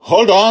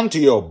Hold on to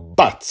your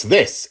butts.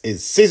 This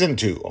is Season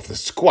 2 of the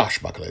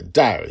Squashbuckler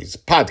Diaries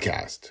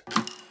podcast.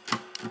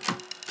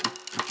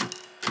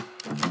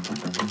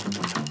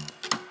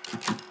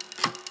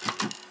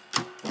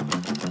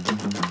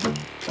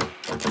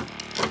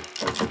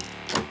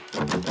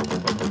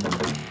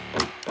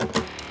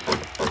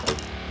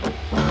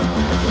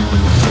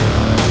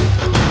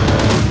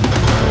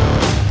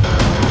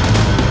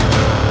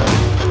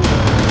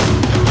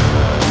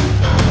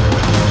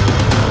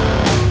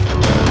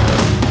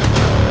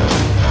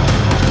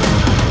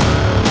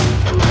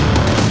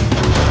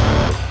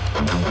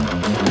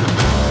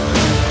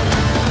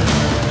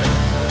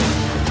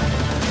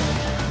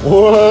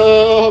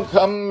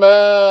 Welcome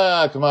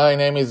back. My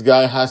name is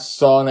Guy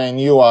Hasson and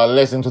you are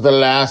listening to the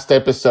last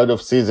episode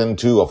of Season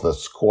 2 of the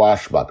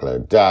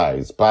Squashbuckler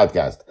Diaries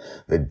podcast,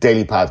 the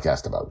daily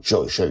podcast about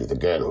Joy Shelley, the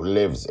girl who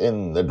lives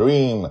in the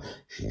dream.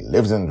 She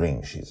lives in the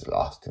dream. She's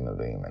lost in the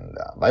dream. And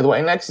by the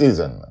way, next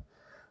season,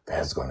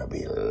 there's going to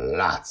be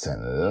lots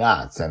and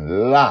lots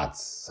and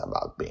lots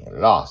about being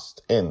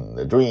lost in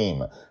the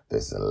dream.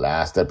 This is the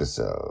last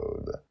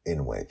episode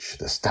in which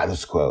the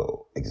status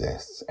quo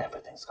exists.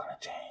 Everything's going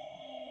to change.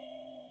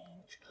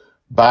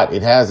 But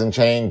it hasn't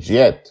changed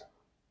yet.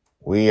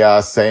 We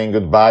are saying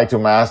goodbye to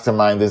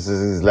Mastermind. This is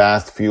his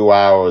last few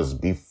hours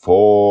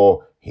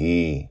before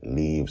he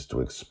leaves to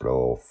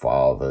explore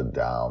farther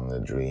down the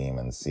dream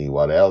and see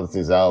what else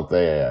is out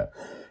there.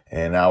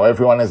 And now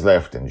everyone is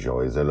left and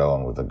Joy is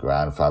alone with the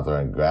grandfather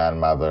and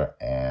grandmother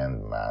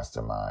and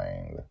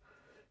Mastermind.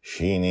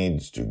 She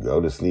needs to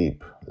go to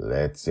sleep.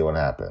 Let's see what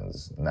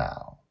happens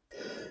now.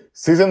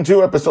 Season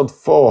 2, episode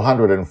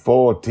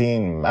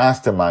 414,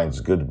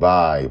 Mastermind's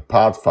Goodbye,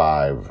 part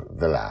 5,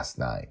 The Last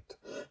Night.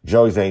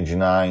 Joy's age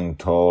 9,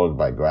 told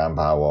by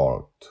Grandpa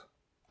Walt.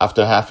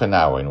 After half an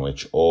hour in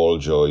which all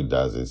Joy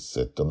does is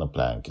sit on the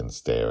plank and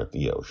stare at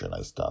the ocean,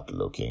 I start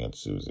looking at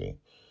Susie.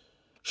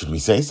 Should we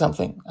say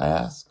something? I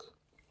ask.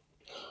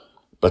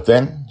 But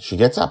then she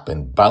gets up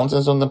and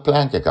bounces on the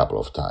plank a couple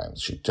of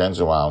times. She turns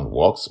around,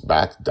 walks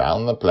back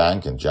down the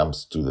plank and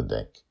jumps to the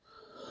deck.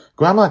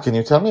 Grandma, can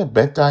you tell me a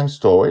bedtime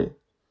story?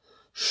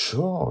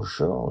 Sure,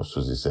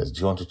 Susie says. Do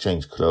you want to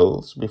change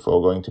clothes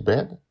before going to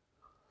bed?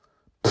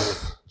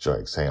 Pfft, Joy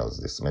exhales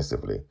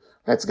dismissively.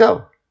 Let's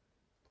go.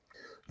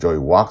 Joy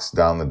walks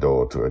down the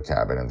door to her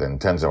cabin and then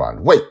turns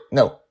around. Wait,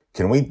 no.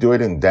 Can we do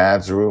it in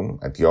Dad's room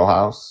at your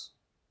house?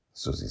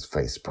 Susie's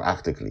face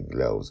practically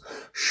glows.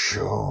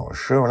 Sure,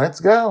 let's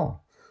go.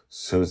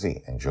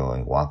 Susie and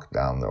Joy walk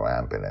down the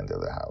ramp and enter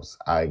the house.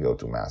 I go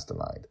to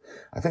Mastermind.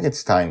 I think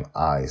it's time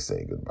I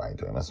say goodbye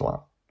to him as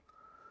well.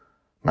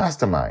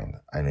 Mastermind,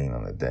 I lean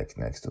on the deck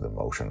next to the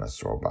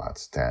motionless robot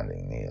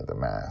standing near the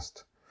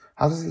mast.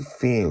 How does it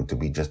feel to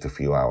be just a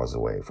few hours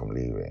away from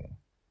leaving?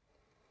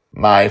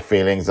 My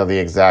feelings are the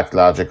exact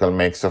logical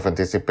mix of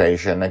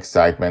anticipation,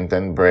 excitement,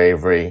 and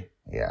bravery,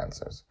 he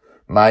answers.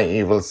 My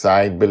evil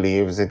side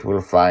believes it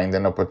will find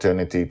an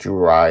opportunity to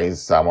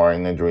rise somewhere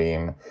in a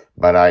dream,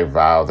 but I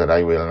vow that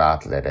I will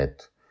not let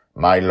it.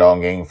 My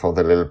longing for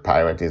the little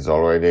pirate is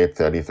already at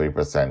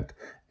 33%,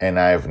 and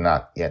I have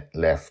not yet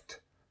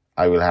left.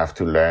 I will have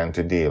to learn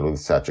to deal with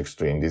such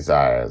extreme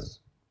desires.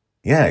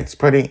 Yeah, it's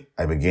pretty.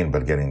 I begin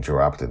but get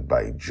interrupted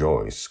by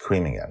Joy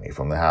screaming at me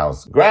from the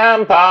house.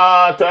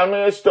 Grandpa, tell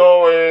me a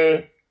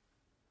story.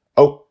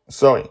 Oh,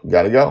 sorry,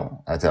 gotta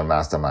go. I tell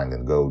Mastermind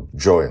and go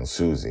Joy and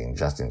Susie in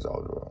Justin's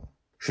old room.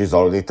 She's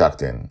already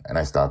tucked in, and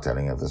I start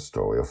telling her the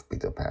story of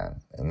Peter Pan.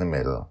 In the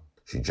middle,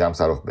 she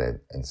jumps out of bed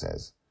and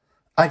says,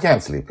 I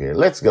can't sleep here.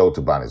 Let's go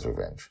to Bonnie's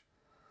Revenge.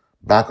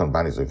 Back on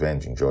Bonnie's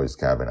Revenge in Joy's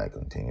cabin, I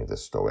continue the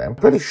story. I'm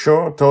pretty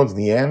sure towards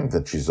the end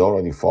that she's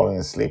already fallen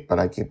asleep, but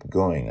I keep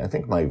going. I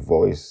think my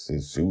voice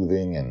is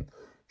soothing, and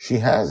she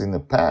has in the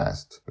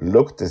past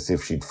looked as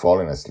if she'd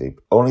fallen asleep,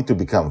 only to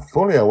become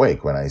fully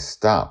awake when I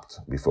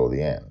stopped before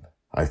the end.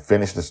 I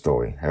finish the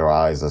story. Her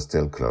eyes are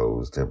still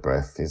closed. Her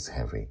breath is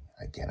heavy.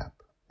 I get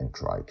up and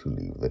try to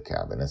leave the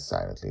cabin as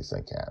silently as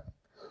I can.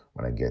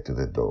 When I get to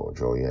the door,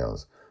 Joy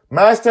yells,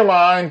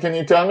 Mastermind, can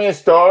you tell me a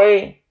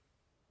story?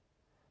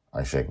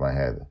 I shake my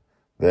head.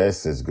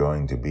 This is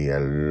going to be a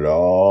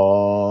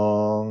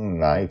long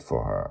night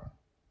for her.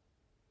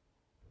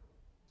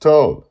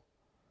 Told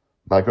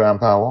by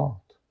Grandpa Walt.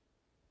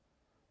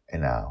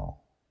 And now,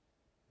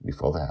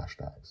 before the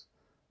hashtags,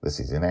 the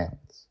season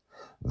ends.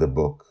 The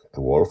book,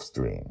 A Wolf's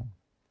Dream,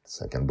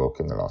 second book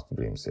in the Lost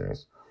Dream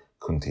series,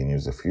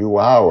 continues a few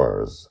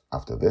hours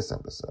after this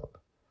episode.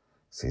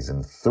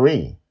 Season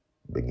 3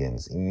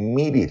 begins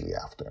immediately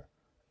after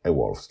A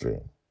Wolf's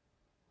Dream.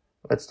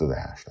 Let's do the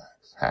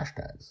hashtags.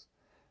 Hashtags.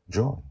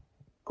 Joy,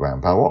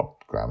 Grandpa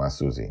Walt, Grandma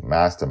Susie,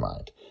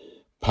 Mastermind,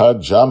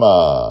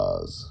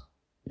 pajamas.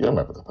 You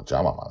remember the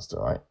pajama monster,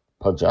 right?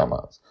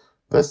 Pajamas.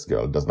 This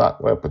girl does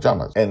not wear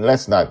pajamas. And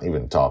let's not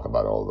even talk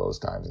about all those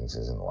times in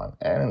season 1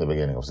 and in the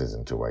beginning of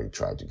season 2 where he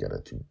tried to get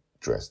her to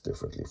dress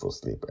differently for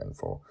sleep and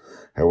for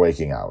her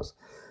waking hours.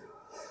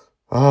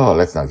 Oh,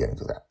 let's not get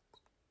into that.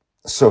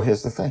 So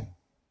here's the thing.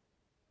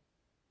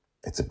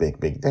 It's a big,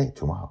 big day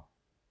tomorrow.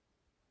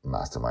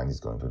 Mastermind is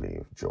going to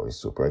leave. Joy is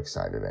super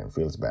excited and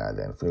feels bad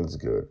and feels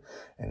good,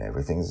 and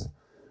everything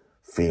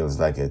feels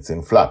like it's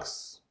in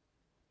flux.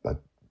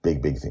 But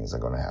big things are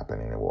going to happen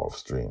in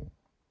Evolve Dream.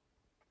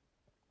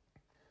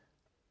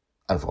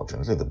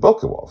 Unfortunately, the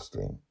book Evolve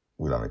Dream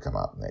will only come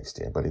out next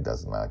year, but it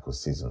doesn't matter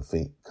because season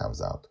 3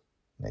 comes out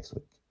next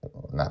week.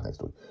 Not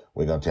next week.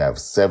 We're going to have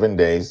 7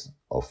 days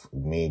of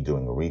me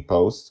doing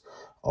reposts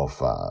of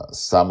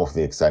some of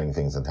the exciting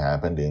things that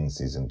happened in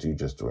season 2,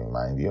 just to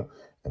remind you.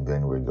 And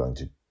then we're going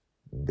to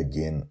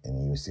begin a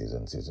new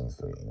season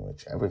 3, in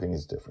which everything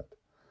is different.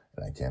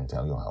 And I can't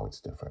tell you how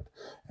it's different.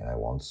 And I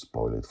won't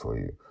spoil it for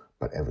you.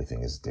 But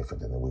everything is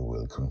different. And we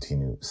will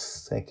continue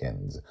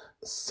seconds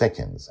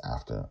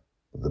after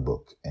the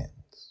book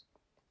ends.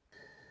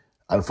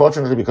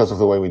 Unfortunately, because of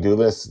the way we do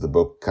this, the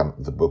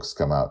books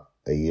come out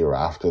a year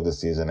after the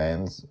season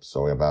ends.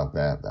 Sorry about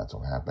that. That's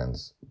what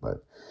happens.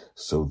 But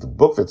so the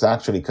book that's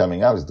actually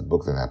coming out is the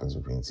book that happens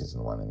between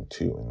season 1 and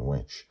 2, in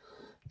which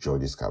Joy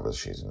discovers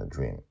she's in a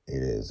dream.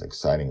 It is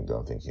exciting.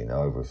 Don't think you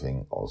know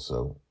everything.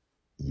 Also,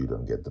 you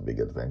don't get the big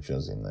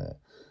adventures in the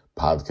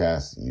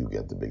podcast. You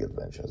get the big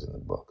adventures in the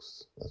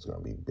books. That's going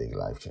to be big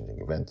life-changing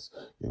events.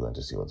 You're going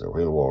to see what the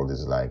real world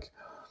is like.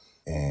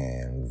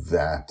 And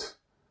that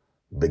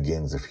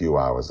begins a few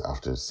hours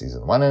after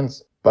season 1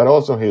 ends. But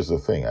also, here's the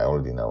thing. I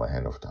already know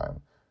ahead of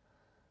time.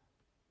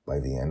 By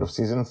the end of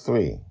season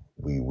 3,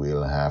 we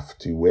will have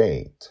to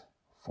wait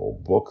for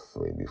book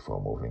 3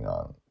 before moving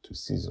on to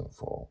season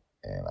 4.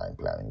 And I'm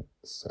planning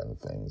certain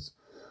things.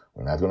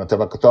 We're not going to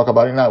talk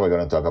about it now. We're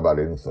going to talk about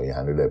it in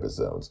 300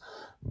 episodes.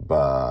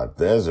 But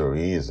there's a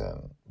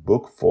reason.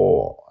 Book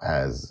 4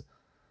 has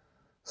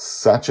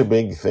such a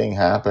big thing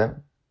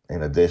happen,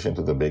 in addition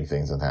to the big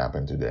things that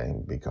happened today,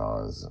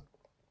 because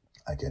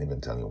I can't even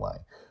tell you why.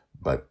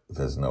 But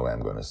there's no way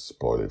I'm going to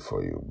spoil it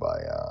for you by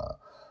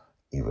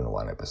even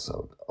one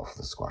episode of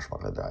the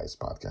Squashbuckler Diaries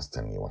podcast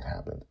telling you what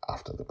happened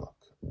after the book,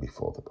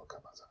 before the book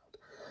comes out.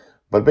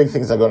 But big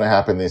things are going to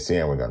happen this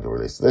year. We're going to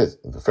release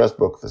the first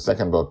book, the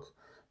second book,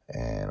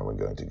 and we're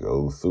going to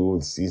go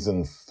through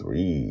season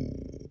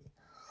 3.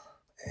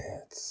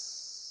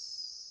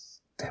 It's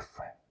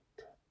different.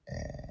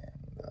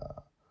 And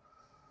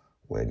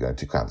we're going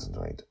to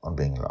concentrate on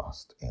being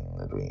lost in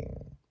a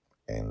dream.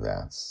 And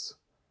that's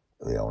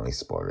the only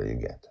spoiler you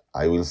get.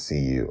 I will see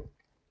you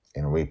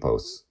in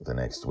reposts the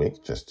next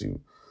week, just to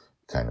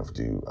kind of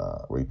do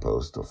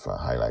repost of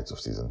highlights of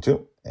season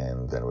 2.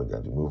 And then we're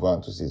going to move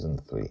on to season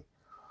 3.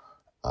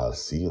 I'll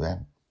see you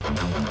then.